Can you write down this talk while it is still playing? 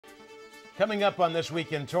Coming up on This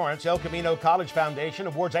Week in Torrance, El Camino College Foundation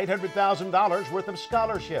awards $800,000 worth of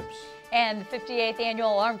scholarships. And the 58th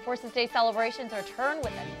Annual Armed Forces Day celebrations return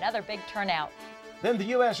with another big turnout. Then the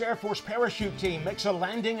U.S. Air Force parachute team makes a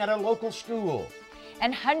landing at a local school.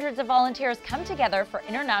 And hundreds of volunteers come together for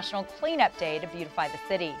International Cleanup Day to beautify the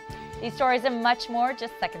city. These stories and much more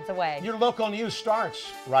just seconds away. Your local news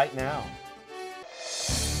starts right now.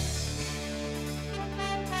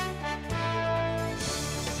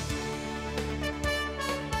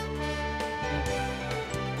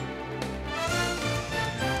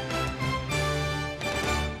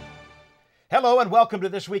 Hello and welcome to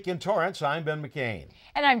This Week in Torrance. I'm Ben McCain.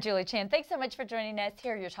 And I'm Julie Chan. Thanks so much for joining us.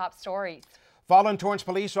 Here are your top stories. Fallen Torrance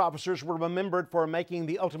police officers were remembered for making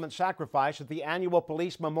the ultimate sacrifice at the annual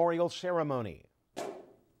police memorial ceremony.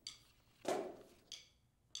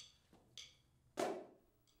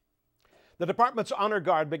 The department's honor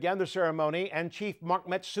guard began the ceremony, and Chief Mark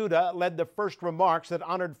Metsuda led the first remarks that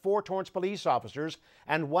honored 4 Torrance police officers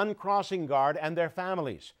and 1 crossing guard and their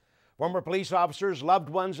families. Former police officers, loved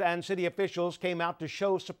ones, and city officials came out to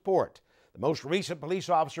show support. The most recent police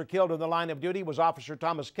officer killed in the line of duty was Officer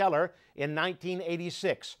Thomas Keller in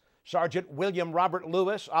 1986. Sergeant William Robert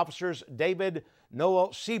Lewis, officers David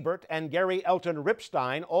Noel Siebert, and Gary Elton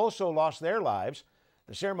Ripstein also lost their lives.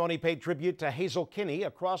 The ceremony paid tribute to Hazel Kinney, a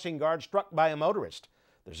crossing guard struck by a motorist.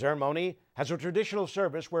 The ceremony has a traditional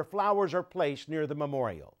service where flowers are placed near the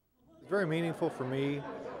memorial. It's very meaningful for me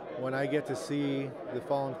when I get to see the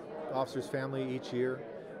fallen officers' family each year.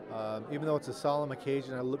 Even though it's a solemn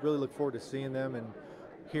occasion, I really look forward to seeing them and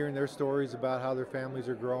hearing their stories about how their families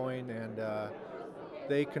are growing, and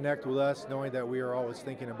they connect with us knowing that we are always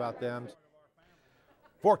thinking about them.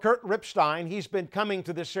 For Kurt Ripstein, he's been coming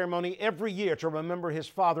to this ceremony every year to remember his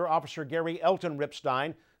father, Officer Gary Elton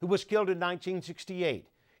Ripstein, who was killed in 1968.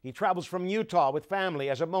 He travels from Utah with family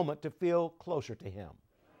as a moment to feel closer to him.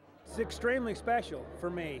 It's extremely special for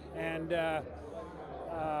me, and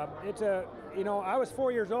I was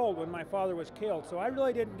 4 years old when my father was killed, so I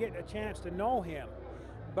really didn't get a chance to know him.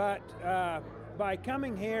 But by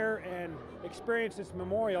coming here and experience this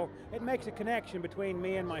memorial, it makes a connection between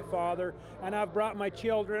me and my father. And I've brought my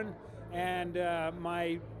children, and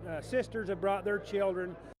my sisters have brought their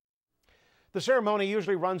children. The ceremony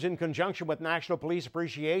usually runs in conjunction with National Police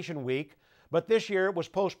Appreciation Week, but this year it was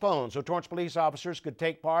postponed so Torrance police officers could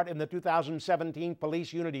take part in the 2017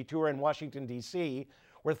 Police Unity Tour in Washington, D.C.,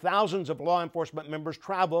 where thousands of law enforcement members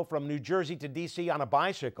travel from New Jersey to D.C. on a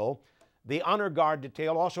bicycle. The Honor Guard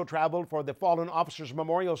detail also traveled for the Fallen Officers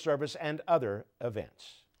Memorial Service and other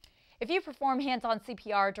events. If you perform hands-on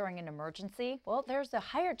CPR during an emergency, well, there's a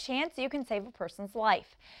higher chance you can save a person's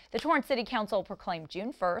life. The Torrance City Council proclaimed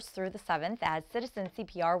June 1st through the 7th as Citizen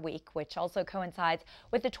CPR Week, which also coincides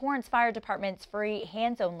with the Torrance Fire Department's free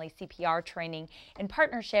hands-only CPR training in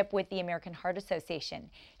partnership with the American Heart Association.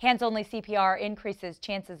 Hands-only CPR increases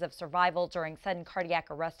chances of survival during sudden cardiac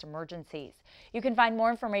arrest emergencies. You can find more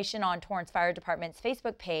information on Torrance Fire Department's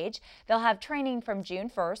Facebook page. They'll have training from June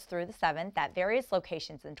 1st through the 7th at various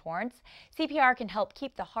locations in Torrance. CPR can help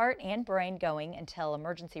keep the heart and brain going until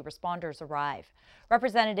emergency responders arrive.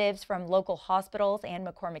 Representatives from local hospitals and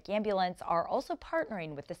McCormick Ambulance are also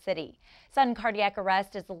partnering with the city. Sudden cardiac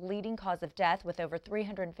arrest is the leading cause of death, with over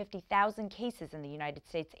 350,000 cases in the United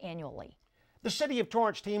States annually. The City of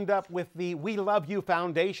Torrance teamed up with the We Love You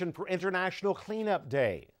Foundation for International Cleanup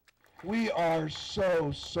Day. We are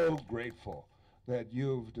so grateful that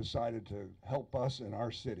you've decided to help us in our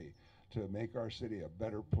city, to make our city a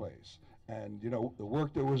better place. And you know, the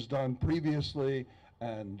work that was done previously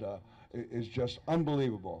and is just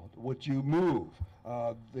unbelievable. What you move,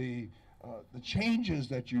 the changes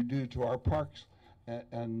that you do to our parks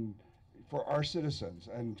and for our citizens,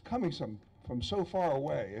 and coming from so far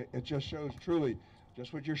away, it just shows truly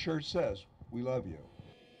just what your shirt says: we love you.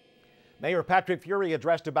 Mayor Patrick Fury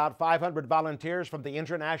addressed about 500 volunteers from the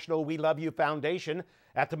International We Love You Foundation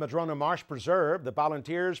at the Madrona Marsh Preserve. The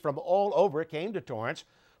volunteers from all over came to Torrance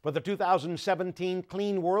for the 2017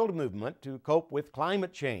 Clean World movement to cope with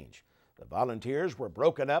climate change. The volunteers were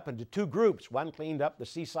broken up into 2 groups. One cleaned up the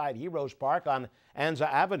Seaside Heroes Park on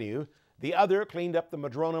Anza Avenue. The other cleaned up the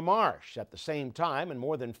Madrona Marsh. At the same time, in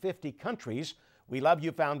more than 50 countries, We Love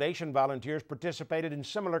You Foundation volunteers participated in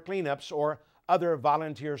similar cleanups or other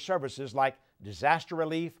volunteer services like disaster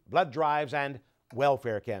relief, blood drives, and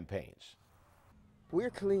welfare campaigns. We're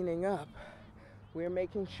cleaning up. We're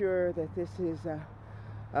making sure that this is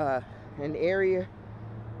an area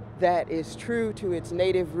that is true to its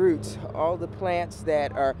native roots. All the plants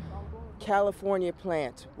that are California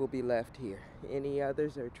plants will be left here. Any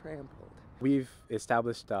others are trampled. We've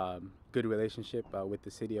established a good relationship with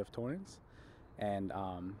the city of Torrance. And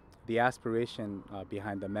the aspiration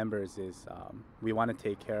behind the members is we want to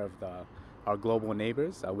take care of our global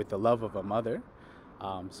neighbors with the love of a mother.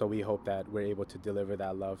 So we hope that we're able to deliver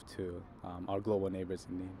that love to our global neighbors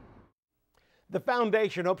in need. The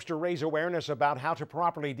foundation hopes to raise awareness about how to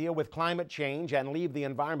properly deal with climate change and leave the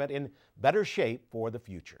environment in better shape for the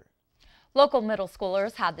future. Local middle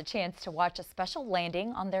schoolers had the chance to watch a special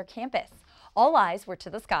landing on their campus. All eyes were to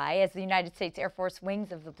the sky as the United States Air Force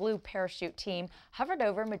Wings of the Blue parachute team hovered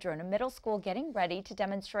over Madrona Middle School, getting ready to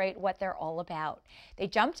demonstrate what they're all about. They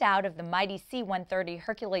jumped out of the mighty C-130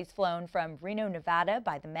 Hercules flown from Reno, Nevada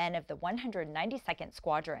by the men of the 192nd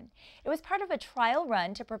Squadron. It was part of a trial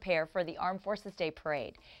run to prepare for the Armed Forces Day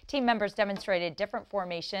Parade. Team members demonstrated different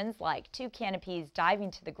formations like 2 canopies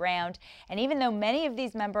diving to the ground, and even though many of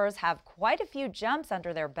these members have quite a few jumps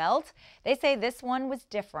under their belt, they say this one was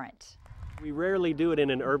different. We rarely do it in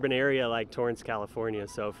an urban area like Torrance, California,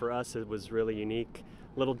 so for us it was really unique.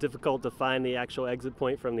 A little difficult to find the actual exit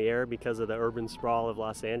point from the air because of the urban sprawl of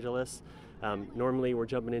Los Angeles. Normally we're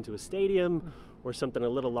jumping into a stadium or something a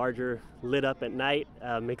little larger, lit up at night,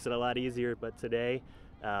 makes it a lot easier, but today,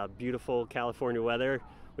 beautiful California weather.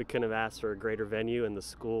 We couldn't have asked for a greater venue, and the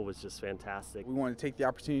school was just fantastic. We wanted to take the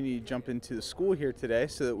opportunity to jump into the school here today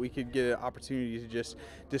so that we could get an opportunity to just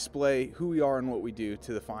display who we are and what we do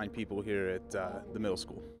to the fine people here at the middle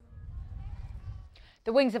school.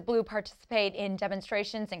 The Wings of Blue participate in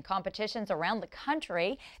demonstrations and competitions around the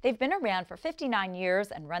country. They've been around for 59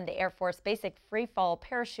 years and run the Air Force Basic Free Fall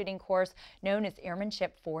Parachuting course known as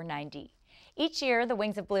Airmanship 490. Each year, the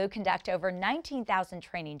Wings of Blue conduct over 19,000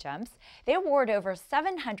 training jumps. They award over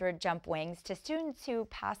 700 jump wings to students who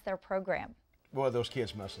pass their program. Boy, those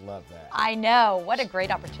kids must have loved that. I know. What a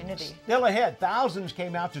great opportunity. Still ahead, thousands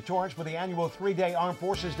came out to Torrance for the annual 3-day Armed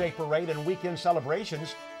Forces Day Parade and weekend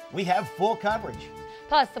celebrations. We have full coverage.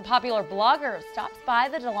 Plus, the popular blogger stops by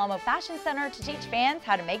the Del Amo Fashion Center to teach fans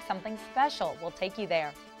how to make something special. We'll take you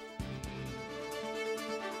there.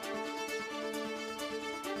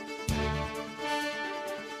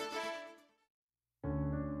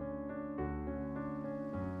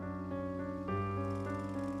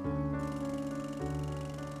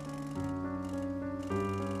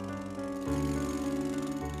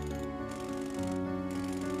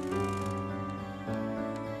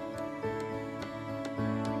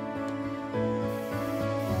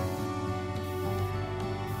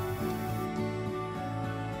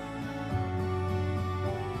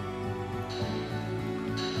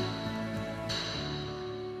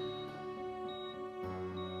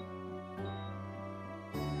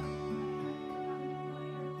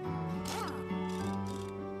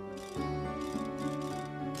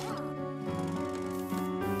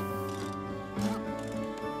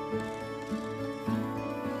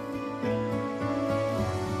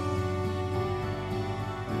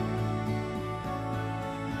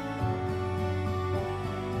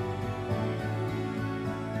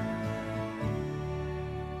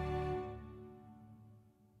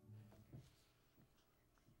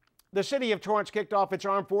 The city of Torrance kicked off its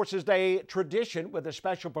Armed Forces Day tradition with a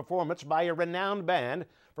special performance by a renowned band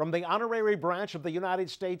from the honorary branch of the United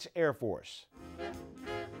States Air Force.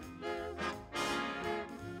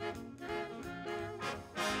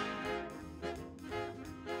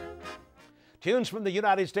 Tunes from the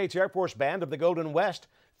United States Air Force Band of the Golden West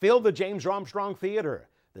filled the James Armstrong Theater.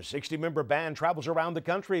 The 60-member band travels around the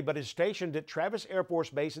country but is stationed at Travis Air Force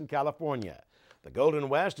Base in California. The Golden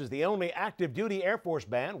West is the only active-duty Air Force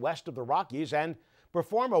band west of the Rockies and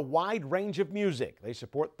perform a wide range of music. They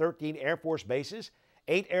support 13 Air Force bases,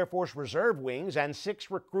 8 Air Force Reserve wings, and 6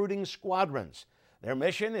 recruiting squadrons. Their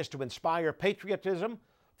mission is to inspire patriotism,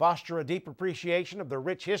 foster a deep appreciation of the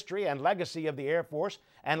rich history and legacy of the Air Force,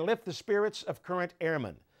 and lift the spirits of current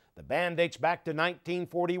airmen. The band dates back to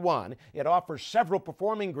 1941. It offers several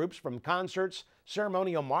performing groups from concerts,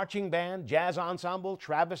 ceremonial marching band, jazz ensemble,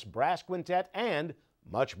 Travis Brass Quintet, and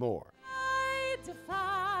much more.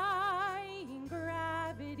 Defying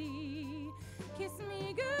gravity, kiss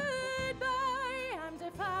me goodbye. I'm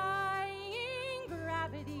defying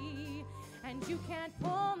gravity, and you can't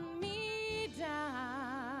pull me down.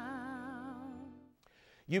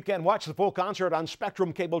 You can watch the full concert on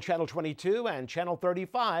Spectrum Cable Channel 22 and Channel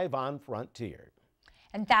 35 on Frontier.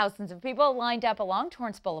 And thousands of people lined up along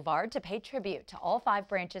Torrance Boulevard to pay tribute to all 5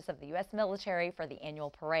 branches of the U.S. military for the annual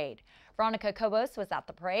parade. Veronica Cobos was at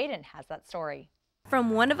the parade and has that story.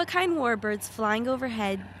 From one-of-a-kind warbirds flying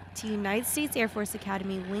overhead to United States Air Force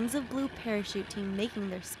Academy Wings of Blue parachute team making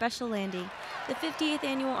their special landing, the 58th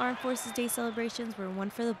Annual Armed Forces Day celebrations were one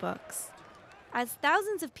for the books. As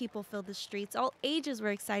thousands of people filled the streets, all ages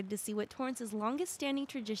were excited to see what Torrance's longest-standing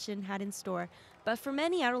tradition had in store. But for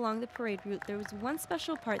many out along the parade route, there was one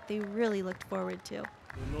special part they really looked forward to.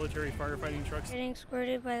 The military firefighting trucks. Getting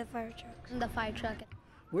squirted by the fire trucks. The fire truck.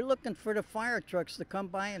 We're looking for the fire trucks to come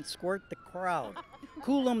by and squirt the crowd,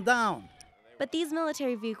 cool them down. But these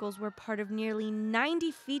military vehicles were part of nearly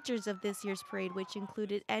 90 features of this year's parade, which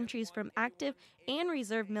included entries from active and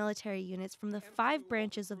reserve military units from the 5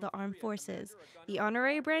 branches of the armed forces. The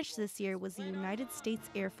honorary branch this year was the United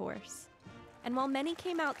States Air Force. And while many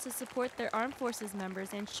came out to support their armed forces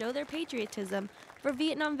members and show their patriotism, for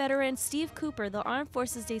Vietnam veteran Steve Cooper, the Armed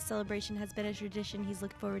Forces Day celebration has been a tradition he's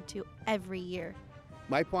looked forward to every year.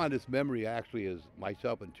 My fondest memory actually is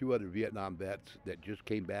myself and 2 other Vietnam vets that just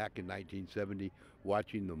came back in 1970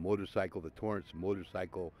 watching the Torrance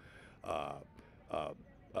motorcycle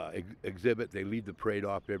exhibit. They lead the parade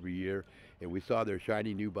off every year, and we saw their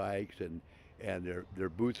shiny new bikes and their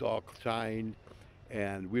boots all shined.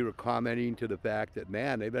 And we were commenting to the fact that,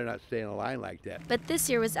 man, they better not stay in a line like that. But this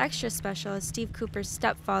year was extra special as Steve Cooper's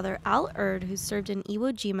stepfather, Al Erd, who served in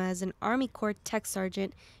Iwo Jima as an Army Corps tech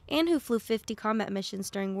sergeant and who flew 50 combat missions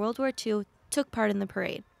during World War II, took part in the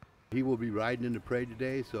parade. He will be riding in the parade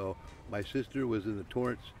today, so my sister was in the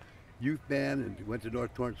Torrance youth band and went to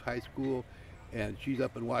North Torrance High School, and she's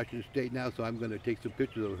up in Washington State now, so I'm going to take some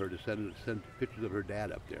pictures of her to send pictures of her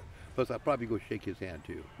dad up there. Plus, I'll probably go shake his hand,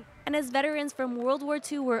 too. And as veterans from World War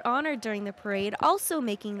II were honored during the parade, also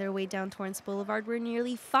making their way down Torrance Boulevard were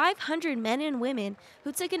nearly 500 men and women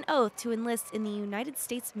who took an oath to enlist in the United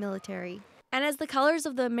States military. And as the colors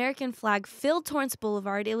of the American flag filled Torrance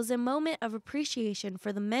Boulevard, it was a moment of appreciation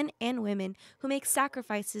for the men and women who make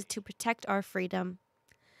sacrifices to protect our freedom.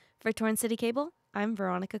 For Torrance City Cable, I'm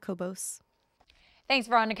Veronica Kobos. Thanks,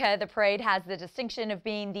 Veronica. The parade has the distinction of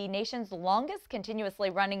being the nation's longest continuously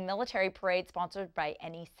running military parade sponsored by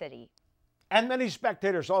any city. And many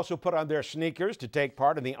spectators also put on their sneakers to take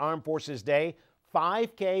part in the Armed Forces Day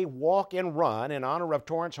 5K walk and run in honor of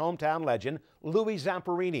Torrance hometown legend Louis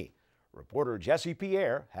Zamperini. Reporter Jesse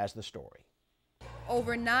Pierre has the story.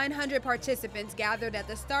 Over 900 participants gathered at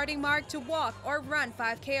the starting mark to walk or run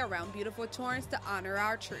 5K around beautiful Torrance to honor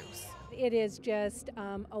our troops. It is just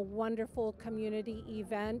a wonderful community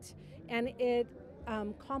event, and it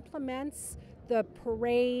complements the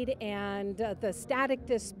parade and the static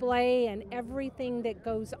display and everything that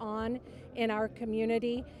goes on in our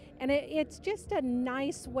community. And it's just a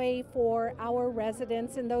nice way for our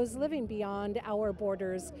residents and those living beyond our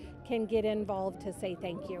borders can get involved to say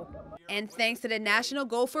thank you. And thanks to the National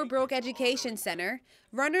Go for Broke Education Center,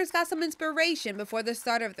 runners got some inspiration before the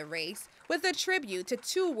start of the race with a tribute to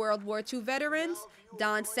 2 World War II veterans,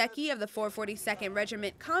 Don Secchi of the 442nd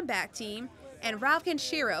Regiment Combat Team and Ralph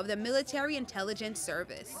Kenshiro of the Military Intelligence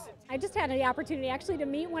Service. I just had the opportunity actually to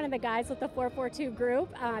meet one of the guys with the 442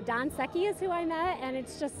 group. Don Secchi is who I met, and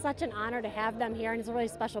it's just such an honor to have them here, and it's a really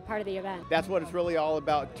special part of the event. That's what it's really all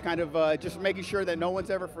about, kind of just making sure that no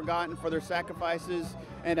one's ever forgotten for their sacrifices,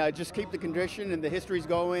 and just keep the tradition and the histories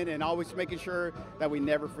going, and always making sure that we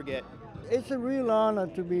never forget. It's a real honor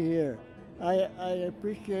to be here. I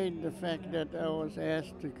appreciate the fact that I was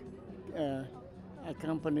asked to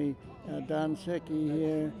accompany Don Secchi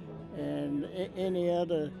here and any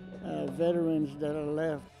other veterans that are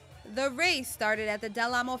left. The race started at the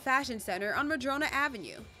Del Amo Fashion Center on Madrona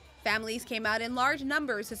Avenue. Families came out in large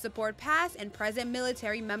numbers to support past and present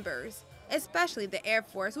military members, especially the Air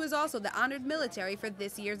Force, who is also the honored military for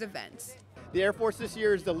this year's events. The Air Force this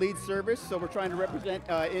year is the lead service, so we're trying to represent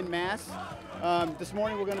en masse. This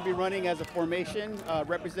morning we're going to be running as a formation,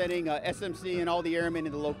 representing SMC and all the airmen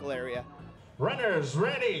in the local area. Runners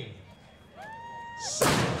ready,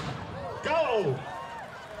 set, go!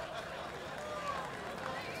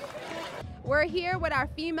 We're here with our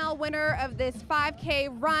female winner of this 5K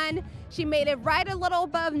run. She made it right a little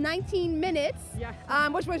above 19 minutes,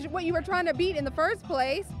 which was what you were trying to beat in the first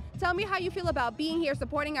place. Tell me how you feel about being here,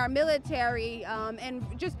 supporting our military, and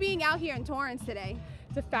just being out here in Torrance today.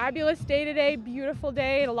 It's a fabulous day today, beautiful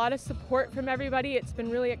day, and a lot of support from everybody. It's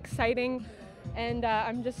been really exciting, and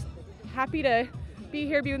I'm just happy to be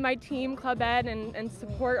here, be with my team, Club Ed, and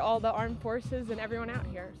support all the armed forces and everyone out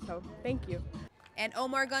here, so thank you. And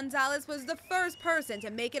Omar Gonzalez was the first person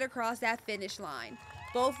to make it across that finish line.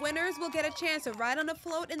 Both winners will get a chance to ride on a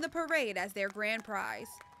float in the parade as their grand prize.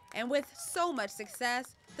 And with so much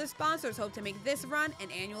success, the sponsors hope to make this run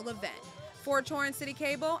an annual event. For Torrance City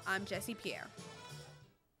Cable, I'm Jessie Pierre.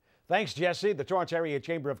 Thanks, Jesse. The Torrance Area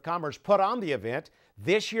Chamber of Commerce put on the event.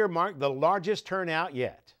 This year marked the largest turnout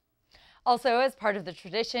yet. Also, as part of the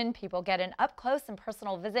tradition, people get an up-close and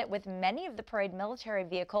personal visit with many of the parade military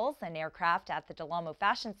vehicles and aircraft at the Del Amo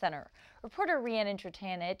Fashion Center. Reporter Rhiannon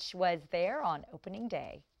Trutanich was there on opening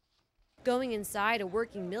day. Going inside a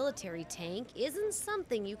working military tank isn't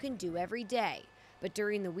something you can do every day, but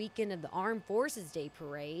during the weekend of the Armed Forces Day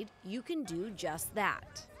Parade, you can do just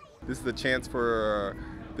that. This is a chance for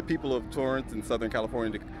the people of Torrance and Southern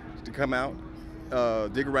California to come out,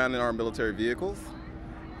 dig around in our military vehicles,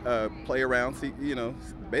 play around, see,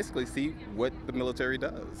 basically see what the military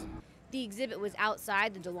does. The exhibit was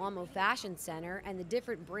outside the Del Amo Fashion Center, and the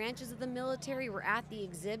different branches of the military were at the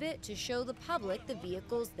exhibit to show the public the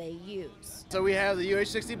vehicles they use. So we have the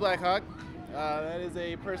UH-60 Blackhawk. That is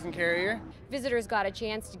a person carrier. Visitors got a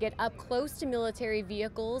chance to get up close to military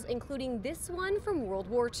vehicles, including this one from World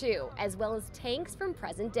War II, as well as tanks from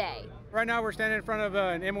present day. Right now we're standing in front of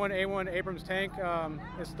an M1A1 Abrams tank.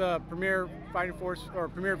 It's the premier fighting force or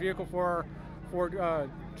premier vehicle for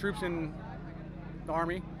troops in the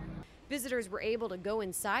Army. Visitors were able to go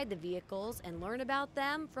inside the vehicles and learn about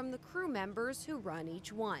them from the crew members who run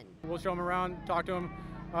each one. We'll show them around, talk to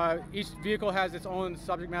them. Each vehicle has its own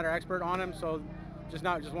subject matter expert on them, so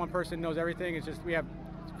not just one person knows everything. It's just we have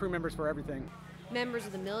crew members for everything. Members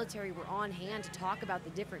of the military were on hand to talk about the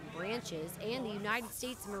different branches, and the United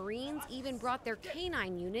States Marines even brought their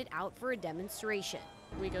canine unit out for a demonstration.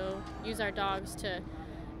 We go use our dogs to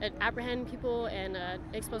apprehend people and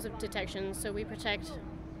explosive detection, so we protect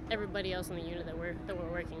everybody else in the unit that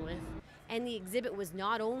we're working with. And the exhibit was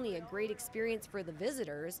not only a great experience for the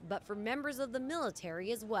visitors, but for members of the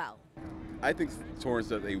military as well. I think Torrance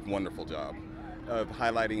does a wonderful job of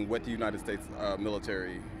highlighting what the United States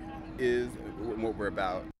military is and what we're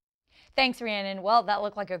about. Thanks, Rhiannon. Well, that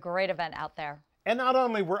looked like a great event out there. And not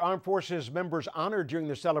only were Armed Forces members honored during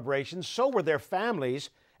the celebration, so were their families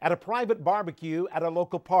at a private barbecue at a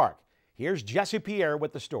local park. Here's Jesse Pierre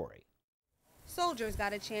with the story. Soldiers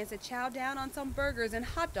got a chance to chow down on some burgers and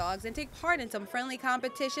hot dogs and take part in some friendly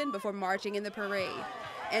competition before marching in the parade.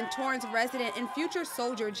 And Torrance resident and future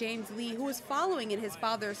soldier James Lee, who is following in his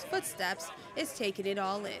father's footsteps, is taking it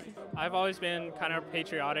all in. I've always been kind of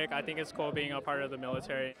patriotic. I think it's cool being a part of the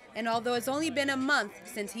military. And although it's only been a month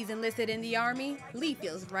since he's enlisted in the Army, Lee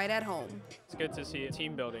feels right at home. It's good to see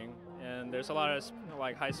team building, and there's a lot of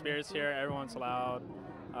high spirits here. Everyone's loud.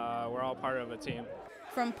 We're all part of a team.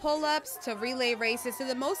 From pull-ups to relay races to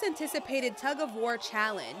the most anticipated tug-of-war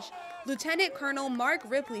challenge, Lieutenant Colonel Mark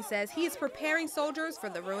Ripley says he is preparing soldiers for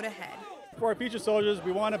the road ahead. For our future soldiers,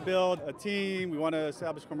 we want to build a team, we want to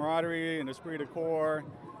establish camaraderie and esprit de corps,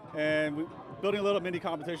 and building little mini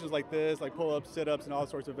competitions like this, like pull-ups, sit-ups, and all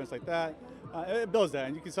sorts of events like that. It builds that,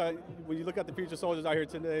 and you can see when you look at the future soldiers out here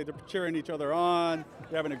today, they're cheering each other on,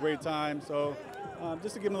 they're having a great time. So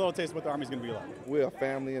just to give them a little taste of what the Army's going to be like. We're a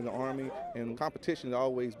family in the Army, and competition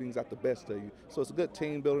always brings out the best of you. So it's a good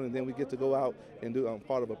team building, and then we get to go out and do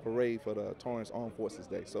part of a parade for the Torrance Armed Forces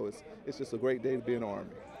Day. So it's just a great day to be in the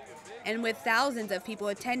Army. And with thousands of people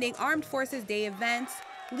attending Armed Forces Day events,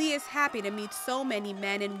 Lee is happy to meet so many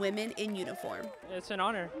men and women in uniform. It's an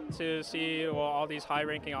honor to see all these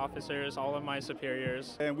high-ranking officers, all of my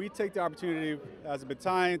superiors. And we take the opportunity as a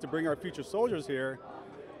battalion to bring our future soldiers here,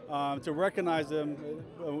 to recognize them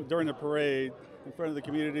during the parade in front of the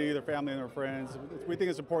community, their family, and their friends. We think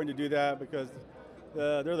it's important to do that because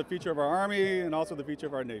they're the future of our Army and also the future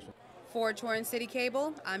of our nation. For Torrance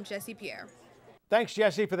CitiCABLE, I'm Jesse Pierre. Thanks,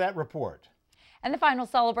 Jesse, for that report. And the final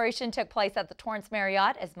celebration took place at the Torrance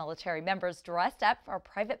Marriott as military members dressed up for a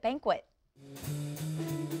private banquet.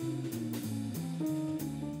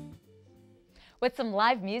 With some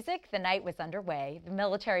live music, the night was underway. The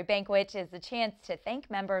military banquet is a chance to thank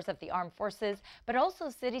members of the armed forces, but also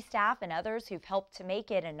city staff and others who've helped to make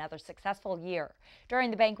it another successful year. During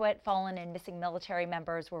the banquet, fallen and missing military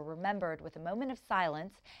members were remembered with a moment of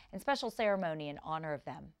silence and special ceremony in honor of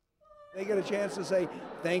them. They get a chance to say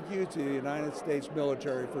thank you to the United States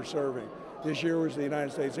military for serving. This year was the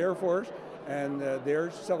United States Air Force, and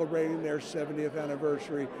they're celebrating their 70th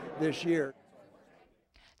anniversary this year.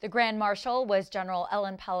 The Grand Marshal was General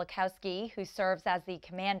Ellen Palikowski, who serves as the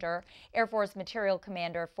Commander, Air Force Material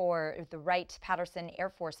Commander for the Wright-Patterson Air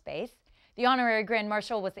Force Base. The Honorary Grand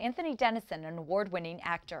Marshal was Anthony Dennison, an award-winning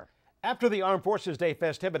actor. After the Armed Forces Day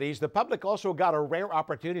festivities, the public also got a rare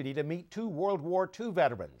opportunity to meet two World War II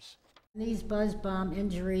veterans. These buzz bomb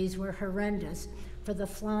injuries were horrendous for the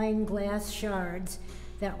flying glass shards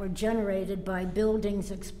that were generated by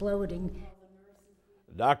buildings exploding.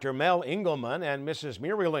 Dr. Mel Engelman and Mrs.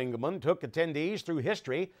 Muriel Engelman took attendees through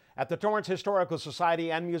history at the Torrance Historical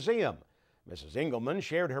Society and Museum. Mrs. Engelman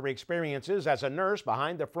shared her experiences as a nurse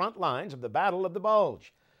behind the front lines of the Battle of the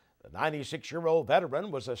Bulge. The 96-year-old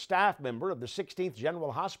veteran was a staff member of the 16th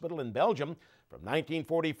General Hospital in Belgium from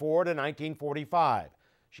 1944 to 1945.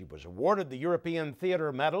 She was awarded the European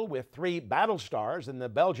Theatre Medal with 3 battle stars in the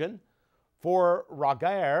Belgian. For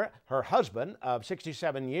Roger, her husband of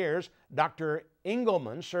 67 years, Dr.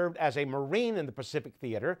 Engelman, served as a Marine in the Pacific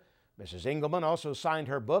Theater. Mrs. Engelman also signed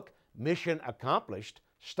her book, Mission Accomplished,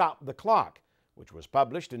 Stop the Clock, which was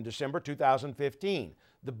published in December 2015.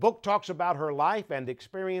 The book talks about her life and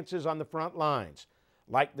experiences on the front lines.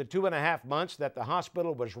 Like the 2.5 months that the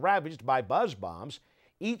hospital was ravaged by buzz bombs,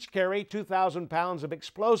 each carried 2,000 pounds of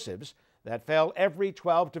explosives that fell every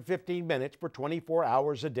 12 to 15 minutes for 24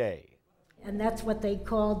 hours a day. And that's what they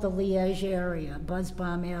called the Liège area, Buzz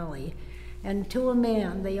Bomb Alley. And to a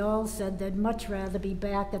man, they all said they'd much rather be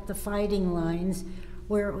back at the fighting lines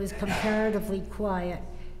where it was comparatively quiet,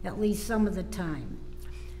 at least some of the time.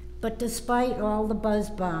 But despite all the buzz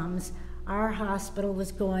bombs, our hospital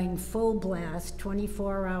was going full blast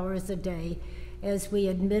 24 hours a day as we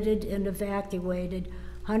admitted and evacuated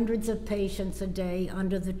hundreds of patients a day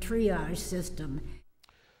under the triage system.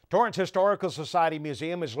 Torrance Historical Society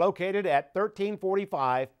Museum is located at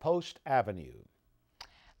 1345 Post Avenue.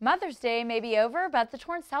 Mother's Day may be over, but the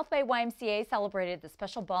Torrance South Bay YMCA celebrated the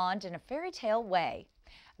special bond in a fairy tale way.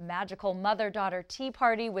 A magical mother-daughter tea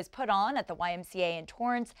party was put on at the YMCA in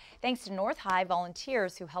Torrance thanks to North High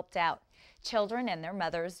volunteers who helped out. Children and their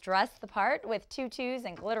mothers dressed the part with tutus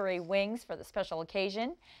and glittery wings for the special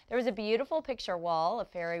occasion. There was a beautiful picture wall, a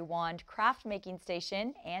fairy wand craft making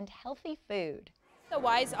station, and healthy food. The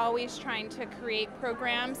Y's always trying to create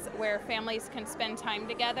programs where families can spend time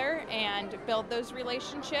together and build those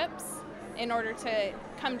relationships in order to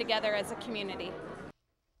come together as a community.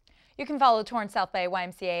 You can follow Torrance South Bay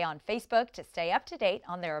YMCA on Facebook to stay up to date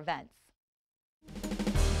on their events.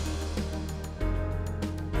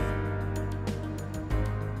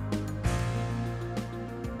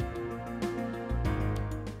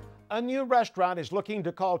 A new restaurant is looking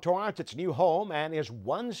to call Torrance its new home and is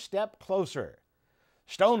one step closer.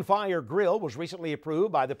 Stonefire Grill was recently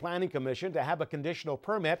approved by the Planning Commission to have a conditional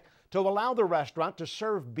permit to allow the restaurant to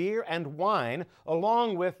serve beer and wine.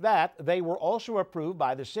 Along with that, they were also approved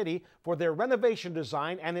by the city for their renovation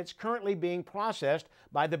design, and it's currently being processed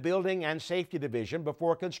by the Building and Safety Division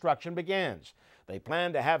before construction begins. They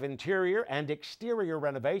plan to have interior and exterior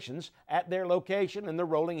renovations at their location in the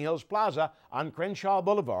Rolling Hills Plaza on Crenshaw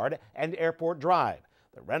Boulevard and Airport Drive.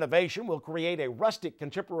 The renovation will create a rustic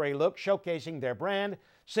contemporary look showcasing their brand.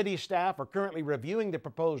 City staff are currently reviewing the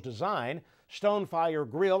proposed design. Stonefire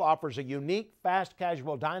Grill offers a unique, fast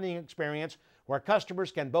casual dining experience where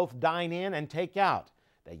customers can both dine in and take out.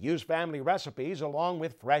 They use family recipes along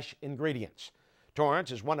with fresh ingredients.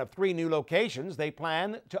 Torrance is one of 3 new locations they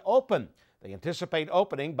plan to open. They anticipate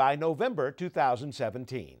opening by November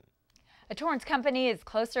 2017. A Torrance company is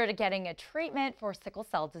closer to getting a treatment for sickle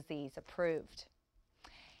cell disease approved.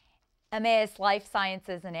 Emmaus Life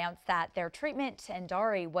Sciences announced that their treatment,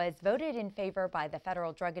 Endari, was voted in favor by the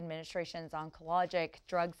Federal Drug Administration's Oncologic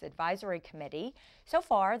Drugs Advisory Committee. So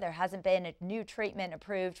far, there hasn't been a new treatment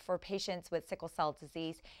approved for patients with sickle cell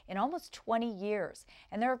disease in almost 20 years,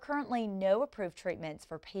 and there are currently no approved treatments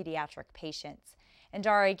for pediatric patients.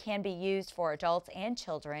 Endari can be used for adults and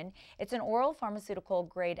children. It's an oral pharmaceutical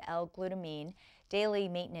grade L-glutamine daily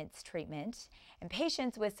maintenance treatment, and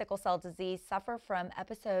patients with sickle cell disease suffer from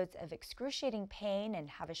episodes of excruciating pain and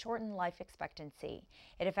have a shortened life expectancy.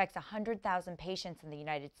 It affects 100,000 patients in the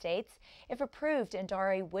United States. If approved,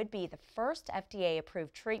 Endari would be the first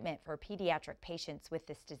FDA-approved treatment for pediatric patients with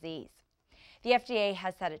this disease. The FDA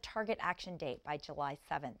has set a target action date by July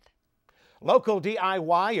 7th. Local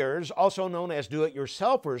DIYers, also known as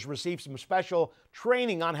do-it-yourselfers, received some special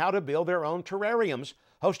training on how to build their own terrariums,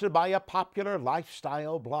 hosted by a popular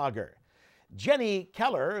lifestyle blogger. Jenny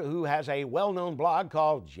Keller, who has a well-known blog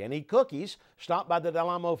called Jenny Cookies, stopped by the Del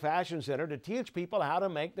Amo Fashion Center to teach people how to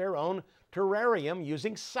make their own terrarium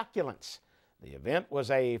using succulents. The event was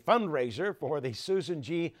a fundraiser for the Susan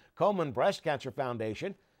G. Komen Breast Cancer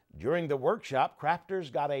Foundation. During the workshop,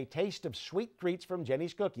 crafters got a taste of sweet treats from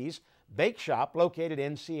Jenny's Cookies bake shop located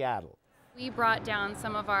in Seattle. We brought down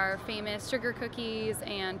some of our famous sugar cookies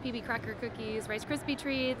and PB cracker cookies, Rice Krispie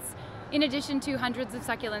treats, in addition to hundreds of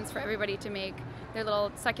succulents for everybody to make their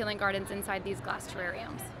little succulent gardens inside these glass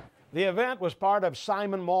terrariums. The event was part of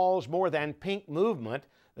Simon Mall's More Than Pink movement.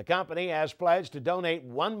 The company has pledged to donate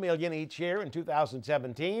 $1 million each year in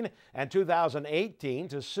 2017 and 2018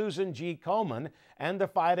 to Susan G. Komen and the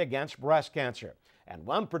fight against breast cancer. And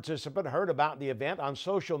one participant heard about the event on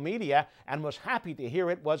social media and was happy to hear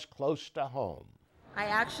it was close to home. I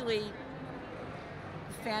actually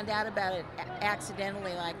found out about it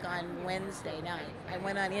accidentally, like on Wednesday night. I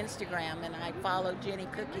went on Instagram and I followed Jenny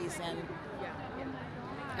Cookies, and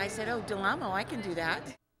I said, oh, Del Amo, I can do that.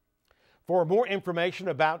 For more information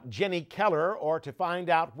about Jenny Keller or to find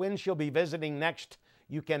out when she'll be visiting next,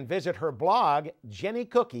 you can visit her blog,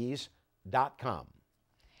 jennycookies.com.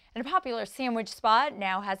 And a popular sandwich spot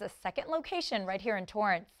now has a second location right here in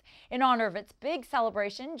Torrance. In honor of its big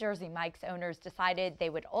celebration, Jersey Mike's owners decided they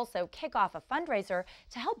would also kick off a fundraiser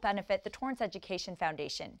to help benefit the Torrance Education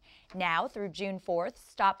Foundation. Now through June 4th,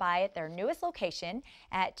 stop by at their newest location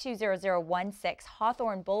at 20016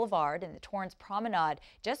 Hawthorne Boulevard in the Torrance Promenade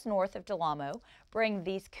just north of Del Amo. Bring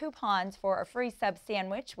these coupons for a free sub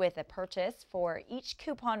sandwich with a purchase. For each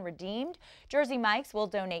coupon redeemed, Jersey Mike's will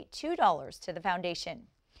donate $2 to the foundation.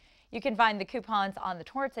 You can find the coupons on the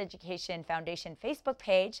Torrance Education Foundation Facebook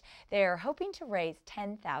page. They're hoping to raise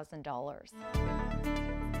 $10,000.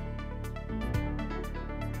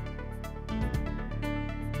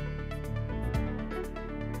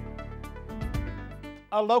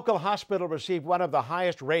 A local hospital received one of the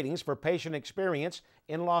highest ratings for patient experience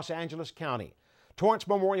in Los Angeles County. Torrance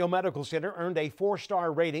Memorial Medical Center earned a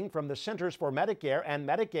 4-star rating from the Centers for Medicare and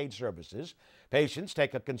Medicaid Services. Patients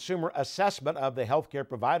take a consumer assessment of the healthcare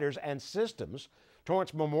providers and systems.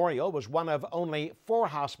 Torrance Memorial was one of only 4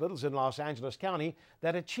 hospitals in Los Angeles County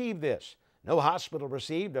that achieved this. No hospital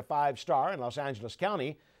received a 5-star in Los Angeles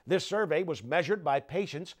County. This survey was measured by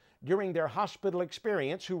patients during their hospital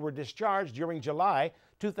experience who were discharged during July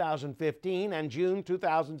 2015 and June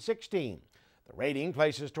 2016. The rating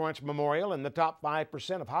places Torrance Memorial in the top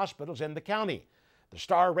 5% of hospitals in the county. The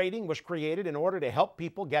star rating was created in order to help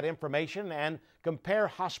people get information and compare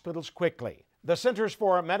hospitals quickly. The Centers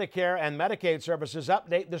for Medicare and Medicaid Services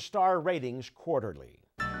update the star ratings quarterly.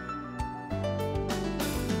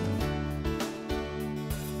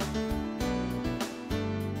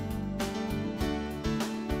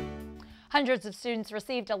 Hundreds of students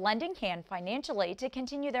received a lending hand financially to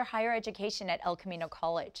continue their higher education at El Camino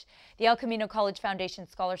College. The El Camino College Foundation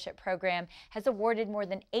Scholarship Program has awarded more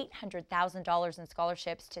than $800,000 in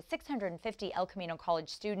scholarships to 650 El Camino College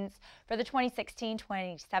students for the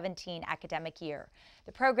 2016-2017 academic year.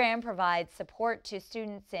 The program provides support to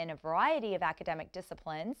students in a variety of academic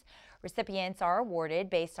disciplines. Recipients are awarded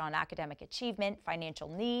based on academic achievement, financial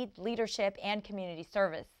need, leadership, and community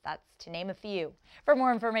service. That's to name a few. For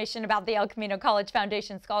more information about the El Camino College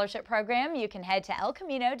Foundation Scholarship Program, you can head to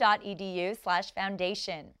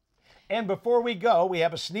elcamino.edu/foundation. And before we go, we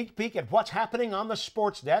have a sneak peek at what's happening on the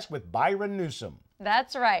sports desk with Byron Newsom.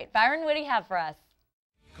 That's right. Byron, what do you have for us?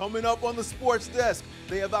 Coming up on the sports desk,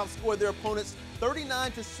 they have outscored their opponents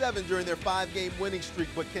 39-7 during their 5-game winning streak,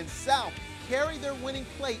 but can South carry their winning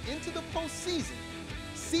play into the postseason?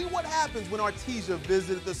 See what happens when Artesia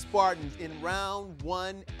visited the Spartans in round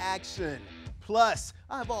 1 action. Plus,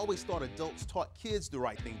 I've always thought adults taught kids the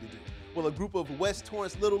right thing to do. Well, a group of West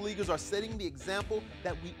Torrance Little Leaguers are setting the example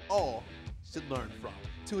that we all should learn from.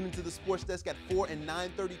 Tune into the sports desk at 4 and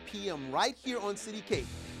 9:30 p.m. right here on CitiCABLE.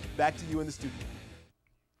 Back to you in the studio.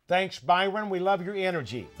 Thanks, Byron. We love your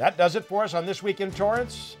energy. That does it for us on This Week in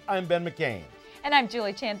Torrance. I'm Ben McCain. And I'm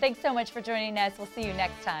Julie Chan. Thanks so much for joining us. We'll see you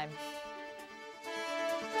next time.